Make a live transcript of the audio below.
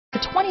The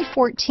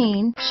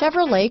 2014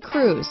 Chevrolet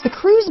Cruze. The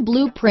Cruze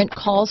blueprint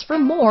calls for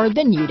more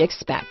than you'd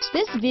expect.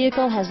 This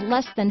vehicle has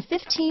less than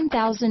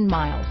 15,000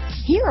 miles.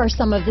 Here are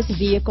some of this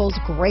vehicle's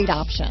great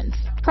options: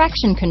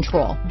 traction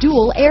control,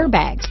 dual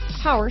airbags,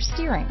 power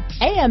steering,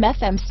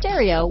 AM/FM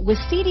stereo with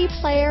CD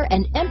player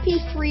and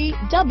MP3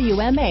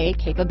 WMA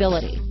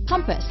capability,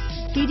 compass,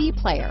 CD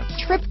player,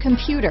 trip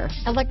computer,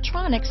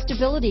 electronic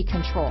stability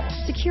control,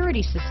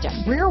 security system,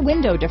 rear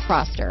window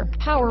defroster,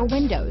 power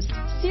windows,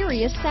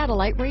 Sirius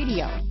satellite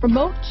radio,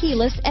 remote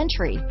keyless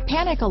entry,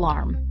 panic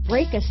alarm,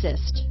 brake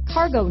assist,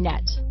 cargo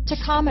net,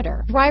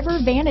 tachometer, driver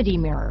vanity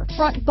mirror,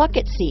 front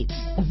bucket seats.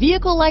 A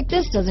vehicle like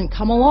this doesn't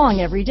come along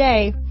every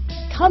day.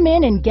 Come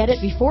in and get it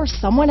before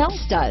someone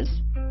else does.